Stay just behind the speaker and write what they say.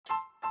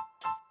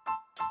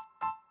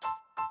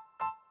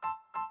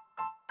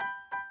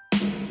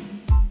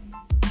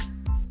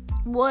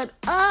What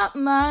up,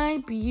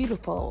 my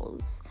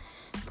beautifuls,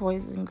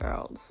 boys and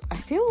girls? I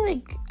feel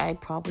like I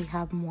probably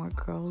have more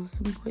girls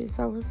than boys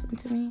that listen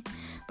to me,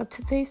 but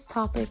today's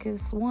topic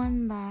is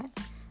one that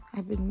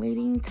I've been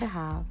waiting to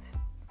have.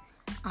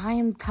 I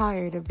am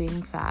tired of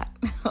being fat.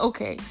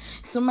 Okay,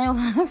 so my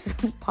last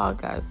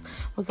podcast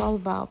was all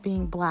about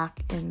being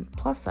black and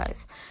plus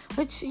size,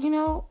 which, I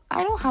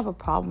don't have a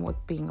problem with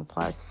being a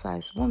plus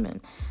size woman.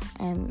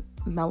 And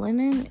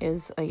melanin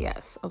is a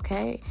yes,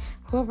 okay?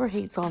 Whoever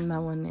hates on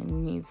melanin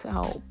needs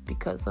help,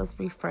 because let's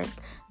be frank,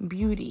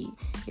 beauty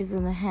is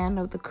in the hand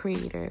of the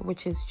Creator,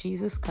 which is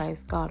Jesus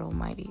Christ, God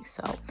Almighty.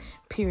 So,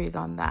 period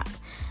on that.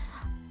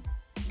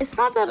 It's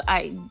not that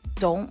I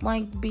don't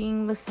like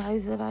being the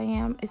size that I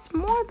am. It's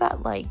more that,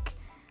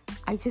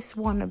 I just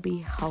want to be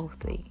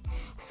healthy.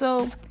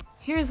 So,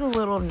 here's a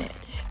little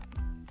niche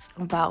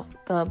about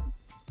the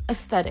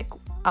aesthetic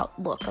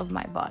outlook of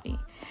my body.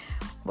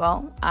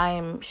 Well,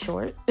 I'm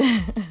short,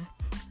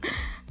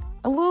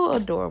 a little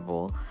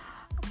adorable,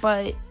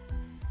 but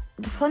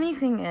the funny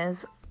thing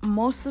is,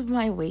 most of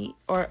my weight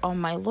are on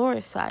my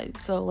lower side.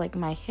 So,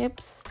 my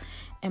hips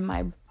and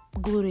my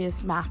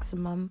gluteus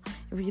maximum.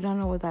 If you don't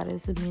know what that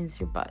is, it means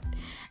your butt.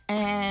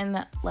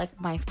 And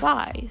my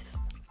thighs.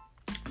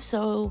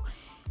 So,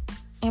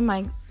 in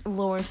my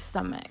lower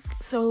stomach.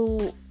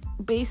 So,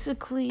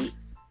 basically,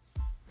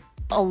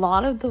 a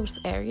lot of those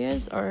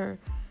areas are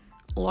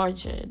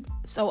larger.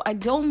 So, I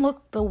don't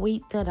look the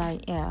weight that I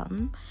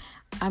am.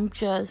 I'm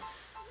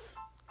just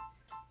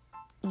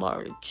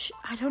large.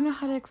 I don't know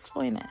how to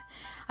explain it.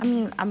 I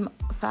mean, I'm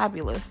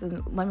fabulous,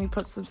 and let me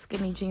put some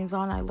skinny jeans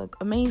on, I look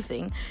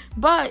amazing.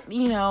 But,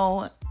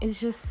 it's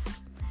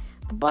just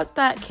the butt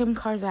that Kim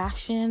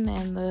Kardashian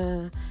and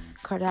the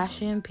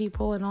Kardashian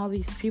people and all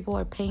these people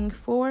are paying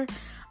for,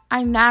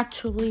 I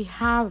naturally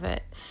have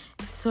it.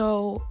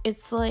 So,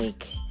 it's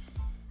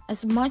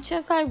as much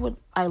as I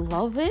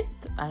love it,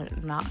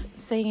 I'm not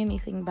saying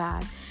anything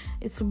bad.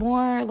 It's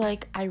more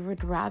I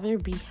would rather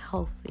be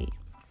healthy.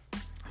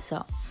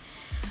 So,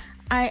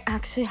 I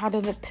actually had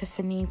an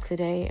epiphany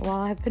today. Well,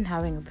 I've been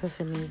having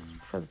epiphanies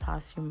for the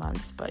past few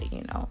months, but,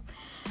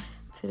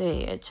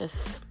 today it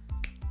just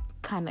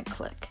kind of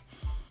clicked.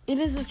 It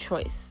is a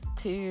choice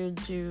to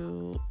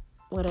do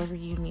whatever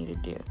you need to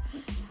do.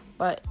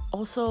 But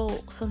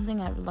also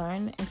something I've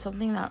learned and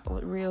something that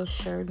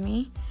reassured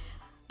me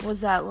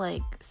was that,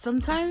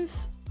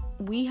 sometimes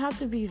we have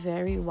to be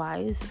very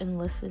wise in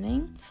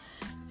listening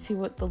to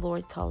what the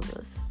Lord tells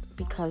us.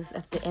 Because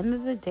at the end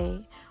of the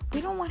day,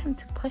 we don't want him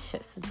to push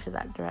us into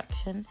that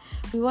direction.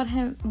 We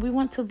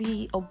want to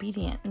be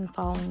obedient in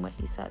following what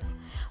he says.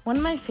 One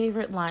of my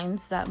favorite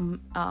lines that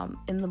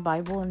in the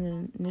Bible,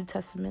 in the New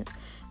Testament,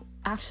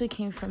 actually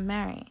came from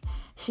Mary.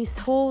 She's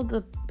told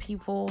the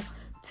people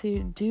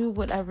to do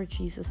whatever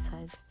Jesus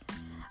said.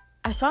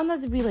 I found that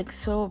to be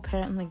so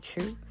apparently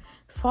true.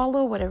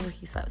 Follow whatever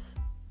he says.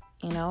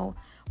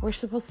 We're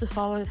supposed to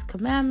follow his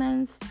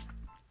commandments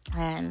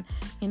and,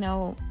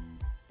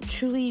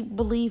 truly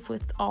believe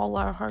with all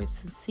our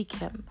hearts and seek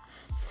him.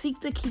 Seek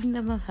the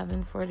kingdom of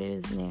heaven, for it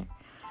is near.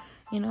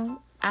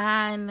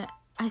 And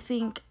I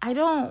think I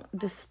don't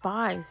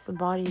despise the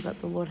body that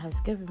the Lord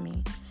has given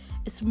me.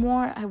 It's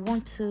more I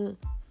want to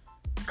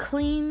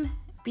clean,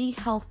 be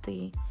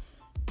healthy,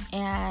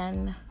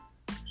 and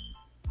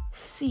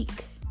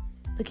seek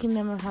the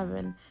kingdom of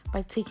heaven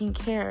by taking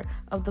care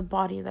of the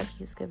body that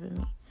he's given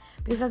me.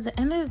 Because at the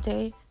end of the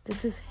day,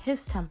 this is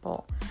his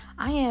temple.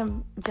 I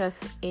am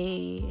just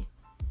a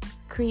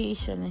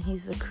creation and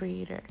he's the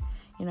creator.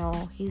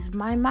 He's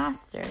my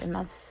master. And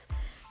that's,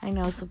 I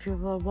know some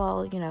people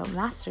are,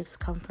 masters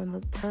come from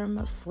the term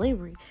of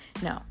slavery.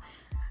 No.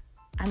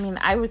 I mean,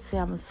 I would say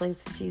I'm a slave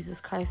to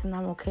Jesus Christ, and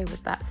I'm okay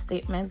with that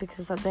statement,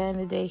 because at the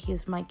end of the day, he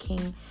is my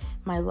king,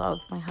 my love,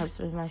 my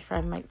husband, my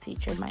friend, my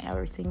teacher, my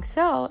everything.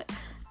 So,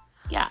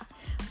 yeah.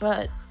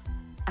 But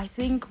I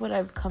think what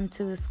I've come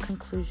to this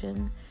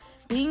conclusion,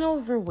 being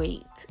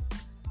overweight,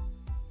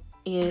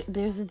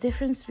 there's a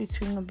difference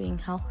between being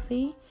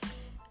healthy,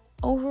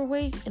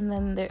 overweight, and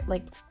then they're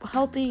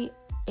healthy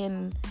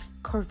and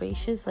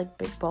curvaceous,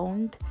 big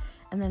boned,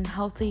 and then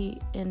healthy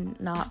and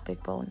not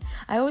big bone.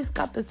 I always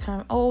got the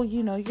term,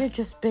 you're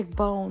just big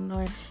bone,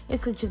 or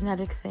it's a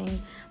genetic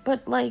thing.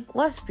 But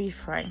let's be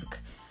frank.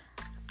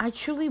 I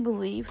truly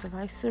believe if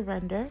I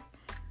surrender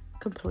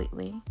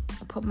completely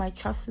and put my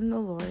trust in the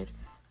Lord,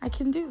 I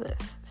can do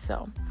this.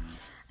 So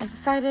I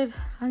decided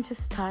I'm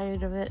just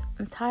tired of it.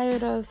 I'm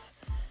tired of,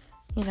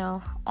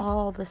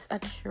 all this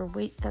extra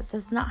weight that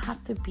does not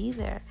have to be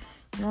there.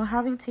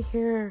 Having to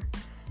hear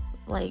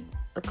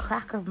the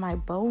crack of my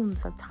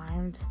bones at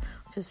times,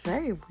 which is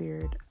very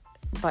weird,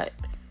 but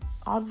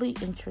oddly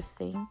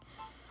interesting.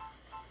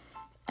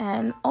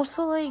 And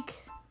also I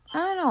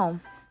don't know.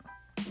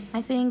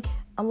 I think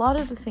a lot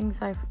of the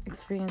things I've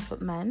experienced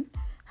with men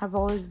have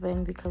always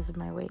been because of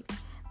my weight.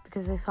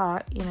 Because I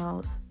thought,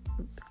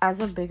 as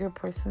a bigger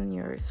person,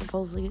 you're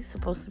supposedly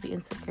supposed to be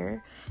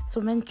insecure.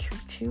 So men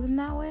treat you in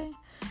that way.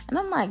 And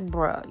I'm like,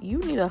 bruh, you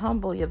need to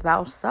humble your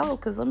thou self,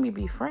 because let me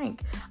be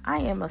frank, I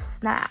am a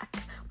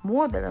snack.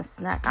 more than a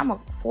snack. I'm a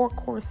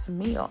 4-course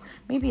meal,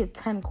 maybe a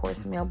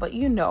 10-course meal, but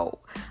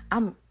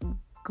I'm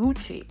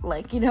Gucci.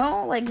 Like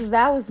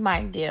that was my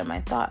idea,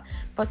 my thought.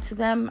 But to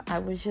them, I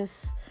was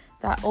just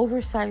that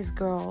oversized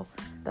girl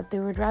that they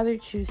would rather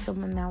choose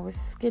someone that was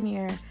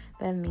skinnier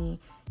than me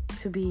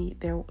to be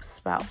their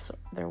spouse,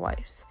 their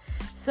wives.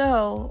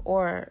 So,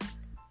 or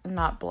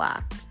not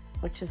black,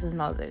 which is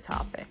another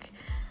topic.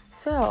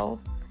 So,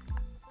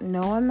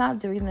 no, I'm not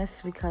doing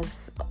this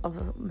because of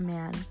a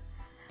man.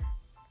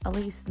 At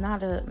least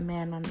not a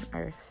man on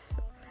earth.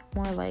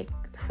 More like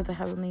for the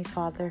Heavenly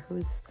Father,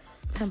 whose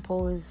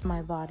temple is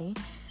my body.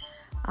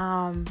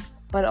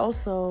 But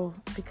also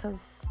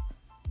because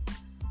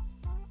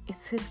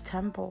it's his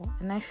temple.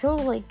 And I feel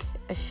like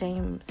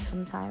ashamed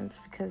sometimes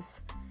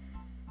because,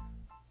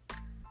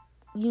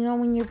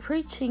 when you're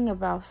preaching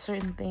about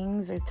certain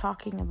things or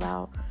talking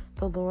about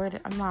the Lord,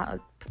 I'm not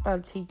a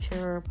teacher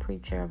or a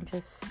preacher. I'm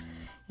just,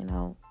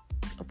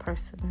 a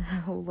person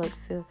who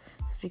likes to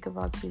speak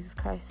about Jesus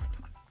Christ.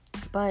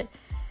 But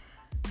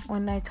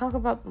when I talk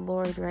about the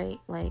Lord, right,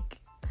 like,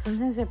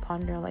 sometimes I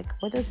ponder, like,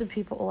 what does the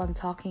people I'm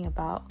talking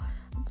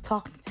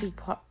to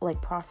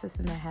process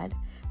in their head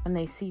when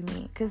they see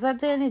me? Because at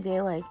the end of the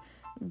day, like,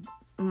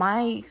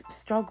 my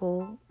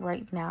struggle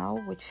right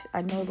now, which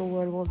I know the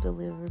Lord will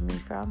deliver me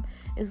from,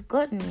 is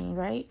gluttony,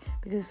 right?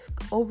 Because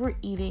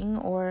overeating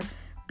or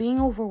being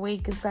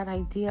overweight gives that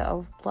idea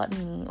of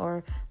gluttony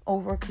or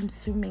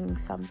over-consuming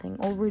something,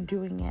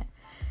 overdoing it.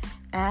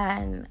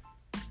 And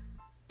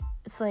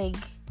it's like,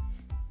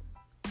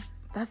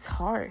 that's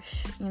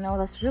harsh,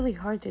 that's really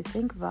hard to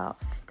think about.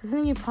 Because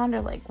then you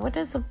ponder, like, what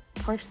does a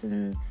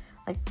person,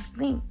 like,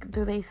 think?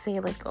 Do they say,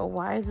 like, oh,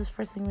 why is this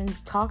person even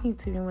talking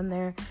to me when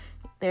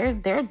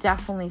they're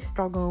definitely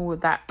struggling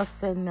with that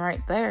sin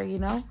right there,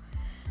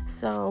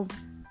 So,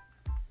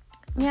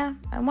 yeah,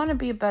 I want to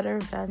be a better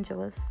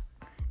evangelist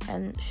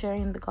and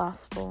sharing the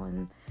gospel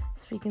and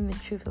speaking the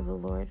truth of the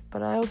Lord.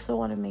 But I also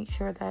want to make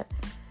sure that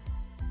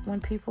when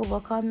people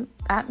look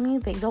at me,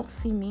 they don't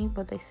see me,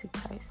 but they see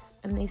Christ.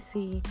 And they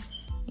see,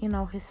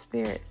 his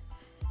spirit.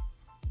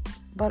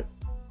 But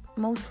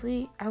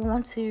mostly, I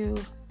want to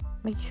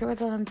make sure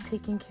that I'm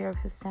taking care of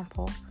his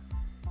temple.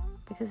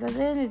 Because at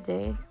the end of the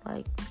day,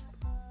 like,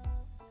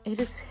 it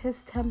is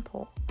his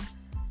temple.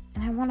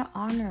 And I want to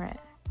honor it.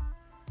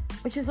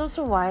 Which is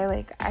also why,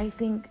 like, I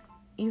think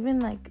even,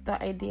 like,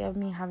 the idea of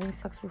me having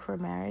sex before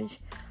marriage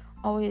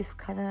always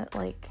kind of,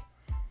 like,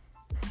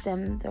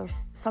 stemmed or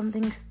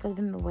something stood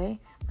in the way.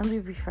 Let me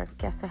be frank.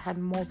 Yes, I had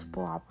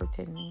multiple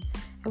opportunities.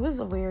 It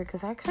was weird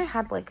because I actually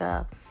had, like,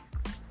 I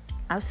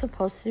was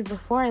supposed to,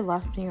 before I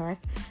left New York,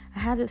 I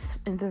had this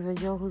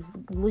individual who's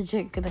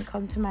legit gonna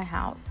come to my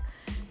house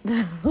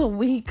the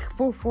week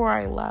before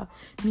I left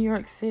New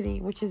York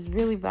City, which is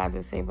really bad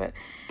to say, but,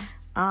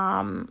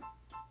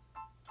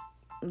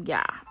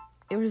 yeah,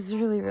 it was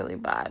really, really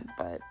bad,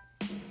 but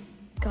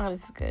God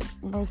is good,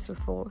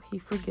 merciful, he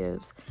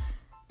forgives.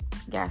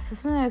 Yes,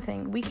 that's another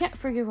thing. We can't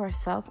forgive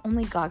ourselves,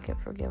 only God can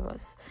forgive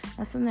us.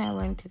 That's something I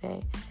learned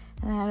today,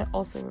 and I had to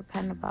also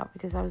repent about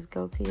because I was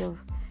guilty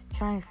of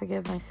trying to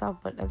forgive myself,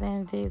 but at the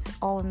end of the day, it's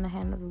all in the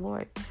hand of the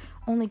Lord.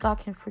 Only God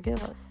can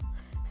forgive us.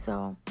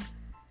 So,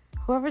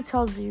 whoever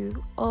tells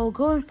you, oh,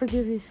 go and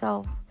forgive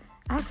yourself,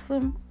 ask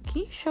them,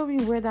 can you show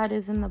me where that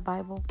is in the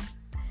Bible?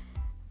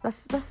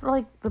 That's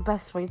like the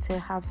best way to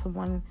have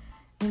someone,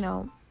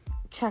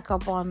 check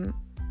up on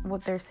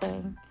what they're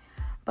saying.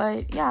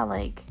 But yeah,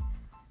 like,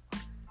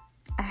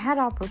 I had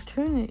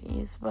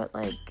opportunities, but,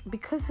 like,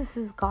 because this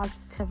is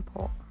God's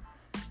temple,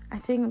 I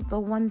think the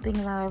one thing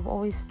that I've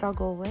always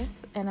struggled with,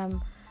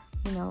 and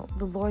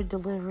the Lord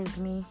delivers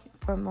me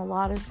from a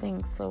lot of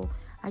things, so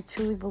I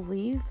truly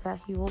believe that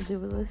he will do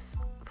this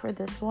for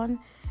this one,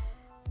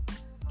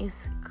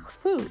 is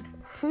food.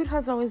 Food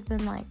has always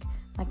been, like,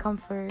 my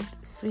comfort,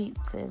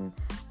 sweets and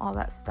all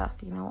that stuff,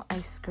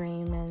 ice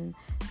cream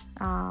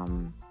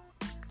and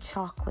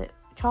chocolate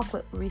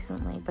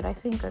recently, but I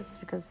think that's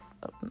because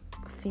of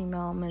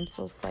female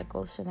menstrual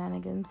cycle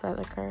shenanigans that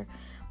occur,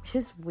 which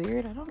is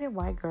weird. I don't get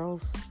why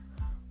girls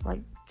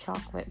like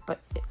chocolate, but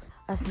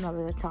that's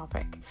another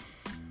topic.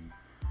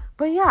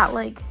 But yeah,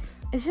 like,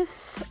 it's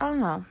just, I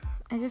don't know,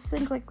 I just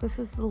think, like, this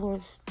is the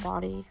Lord's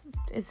body,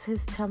 it's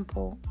his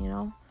temple,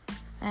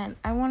 and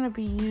I want to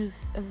be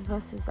used as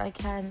best as I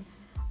can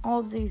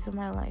all the days of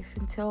my life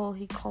until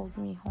he calls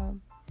me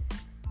home.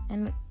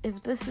 And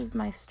if this is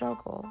my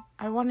struggle,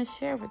 I want to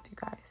share with you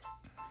guys.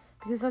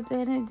 Because at the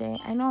end of the day,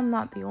 I know I'm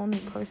not the only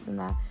person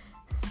that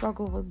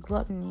struggled with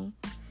gluttony,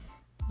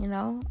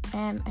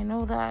 and I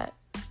know that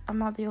I'm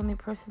not the only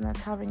person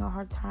that's having a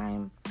hard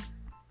time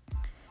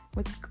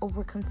with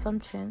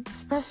overconsumption,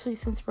 especially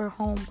since we're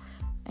home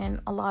and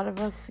a lot of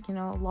us,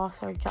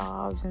 lost our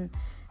jobs, and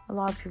a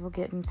lot of people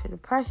get into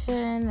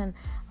depression, and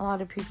a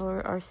lot of people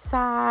are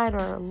sad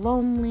or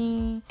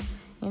lonely,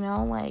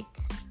 like,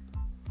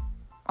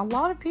 a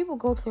lot of people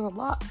go through a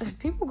lot.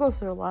 People go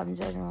through a lot in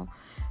general.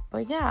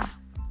 But yeah,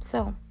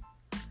 so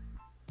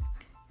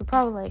you're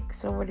probably like,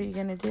 so what are you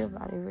going to do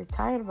about it? You're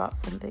tired about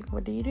something.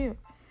 What do you do?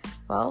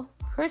 Well,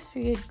 first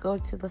we go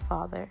to the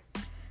Father.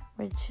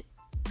 which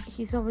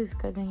he's always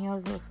good and he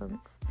always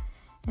listens.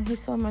 And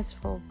he's so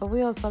merciful, but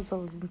we also have to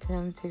listen to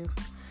him too.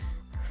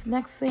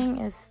 Next thing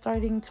is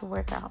starting to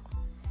work out.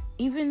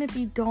 Even if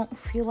you don't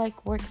feel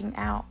like working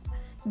out,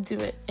 do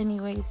it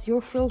anyways.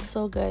 You'll feel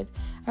so good.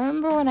 I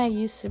remember when I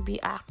used to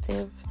be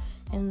active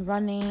and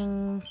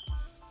running,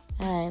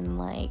 and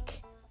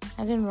like,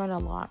 I didn't run a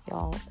lot,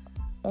 y'all.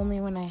 Only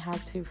when I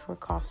had to for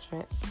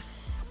CrossFit.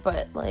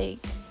 But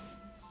like,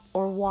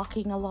 or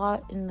walking a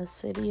lot in the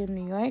city of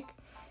New York.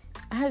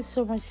 I had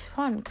so much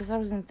fun because I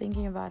wasn't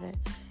thinking about it.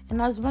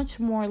 And I was much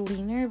more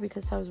leaner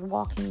because I was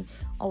walking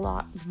a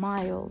lot,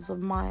 miles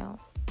of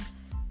miles,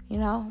 you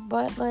know?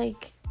 But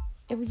like,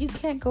 if you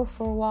can't go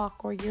for a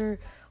walk or you're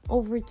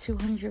over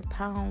 200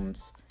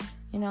 pounds,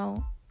 you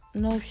know,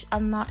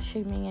 I'm not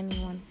shaming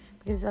anyone,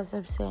 because as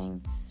I'm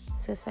saying,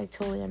 sis, I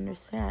totally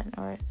understand,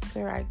 or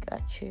sir, I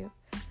got you.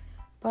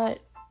 But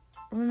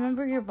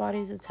remember, your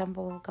body's a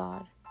temple of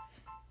God.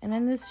 And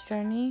in this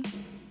journey,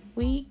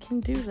 we can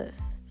do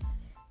this.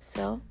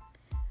 So,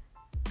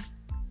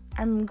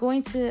 I'm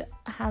going to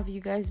have you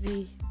guys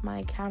be my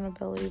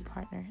accountability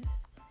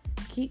partners.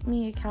 Keep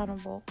me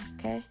accountable,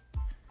 okay?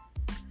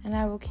 And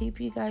I will keep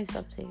you guys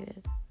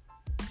updated.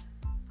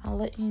 I'll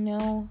let you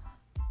know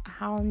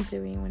how I'm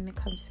doing when it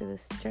comes to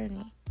this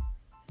journey.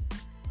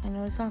 I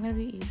know it's not going to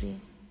be easy.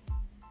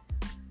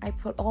 I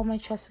put all my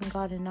trust in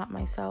God and not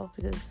myself,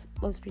 because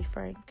let's be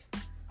frank,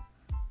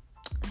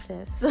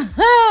 sis,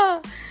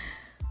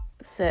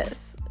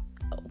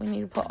 we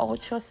need to put all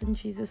trust in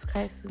Jesus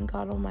Christ and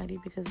God Almighty,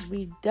 because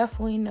we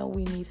definitely know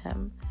we need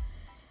Him.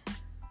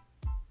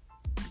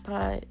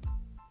 But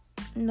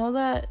know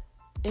that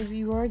if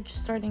you are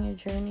starting a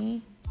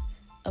journey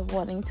of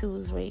wanting to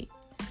lose weight,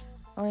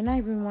 or not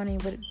even wanting,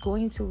 but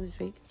going to lose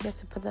weight, you have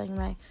to put that in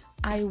mind.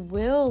 I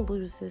will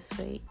lose this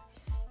weight,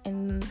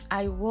 and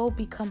I will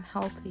become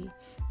healthy.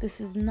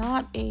 This is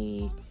not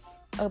a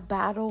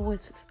battle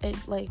with it,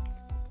 like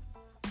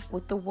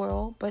with the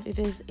world, but it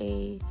is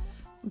a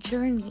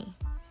journey.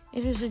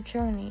 It is a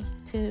journey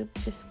to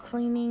just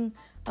cleaning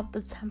up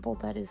the temple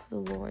that is the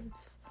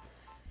Lord's.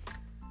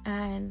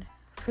 And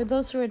for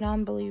those who are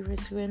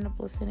non-believers who end up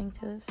listening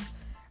to this,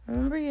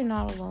 remember, you're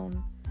not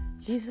alone.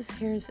 Jesus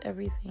hears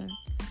everything.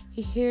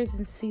 He hears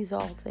and sees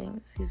all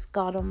things. He's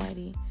God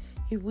Almighty.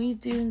 He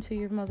weaved you into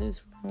your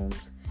mother's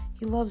wombs.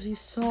 He loves you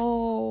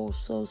so,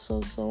 so,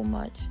 so, so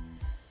much.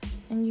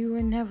 And you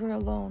are never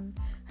alone.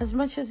 As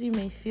much as you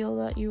may feel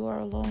that you are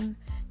alone,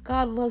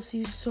 God loves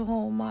you so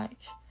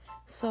much.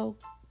 So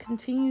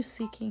continue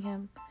seeking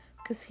Him,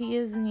 because He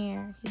is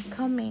near. He's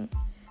coming.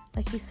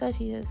 Like He said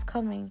He is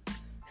coming.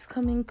 He's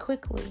coming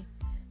quickly.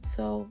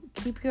 So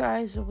keep your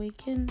eyes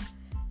awakened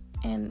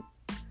and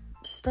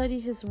study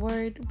His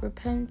word,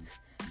 repent,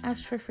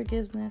 ask for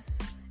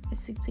forgiveness, and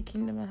seek the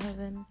kingdom of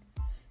heaven.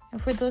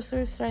 And for those who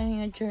are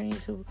starting a journey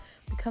to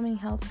becoming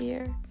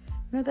healthier,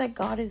 know that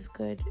God is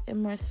good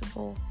and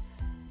merciful,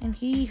 and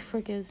He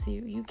forgives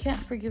you. You can't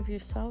forgive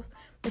yourself,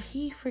 but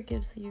He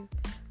forgives you.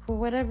 For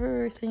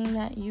whatever thing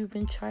that you've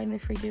been trying to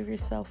forgive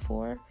yourself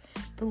for,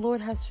 the Lord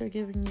has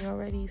forgiven you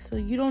already. So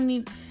you don't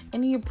need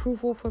any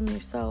approval from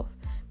yourself,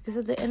 because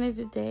at the end of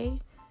the day,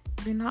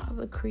 you're not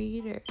the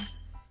creator.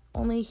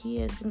 Only He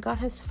is, and God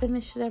has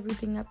finished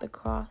everything at the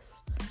cross.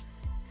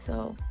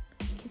 So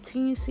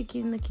continue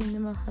seeking the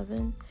kingdom of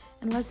heaven,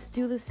 and let's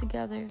do this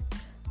together.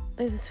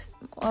 There's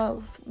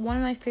one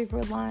of my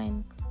favorite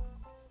lines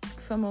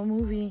from a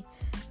movie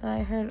that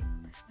I heard,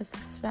 was a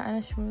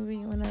Spanish movie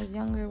when I was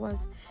younger,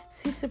 was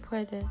 "Si se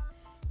puede."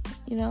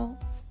 You know,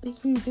 we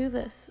can do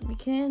this. We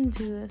can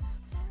do this.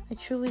 I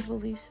truly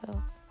believe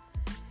so.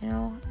 You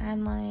know,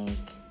 and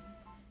like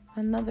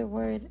another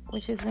word,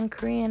 which is in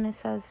Korean, it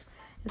says,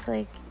 it's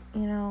like,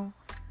 you know,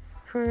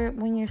 for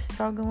when you're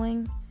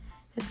struggling,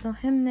 there's no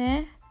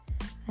himne,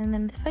 and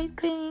then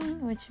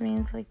fighting, which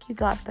means like you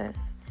got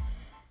this.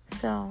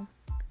 So,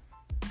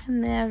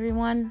 himne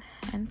everyone,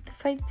 and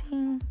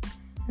fighting.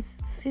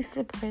 Si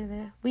se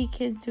puede. We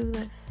can do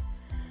this,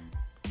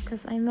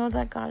 because I know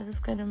that God is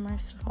good and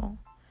merciful.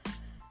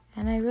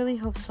 And I really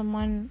hope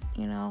someone,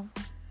 you know,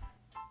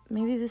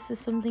 maybe this is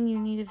something you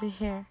needed to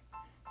hear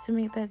to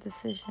make that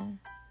decision.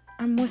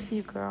 I'm with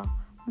you, girl.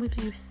 I'm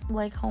with you,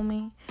 like,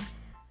 homie.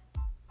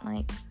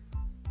 Like,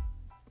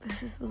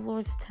 this is the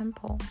Lord's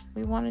temple.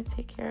 We want to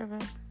take care of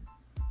it.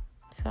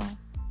 So,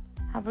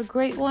 have a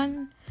great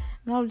one.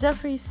 And I'll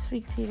definitely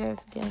speak to you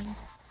guys again.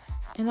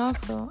 And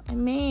also, I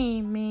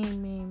maybe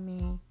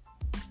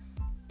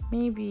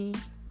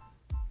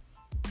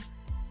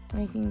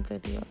making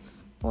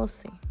videos. We'll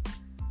see.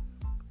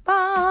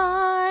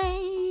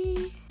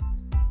 Bye!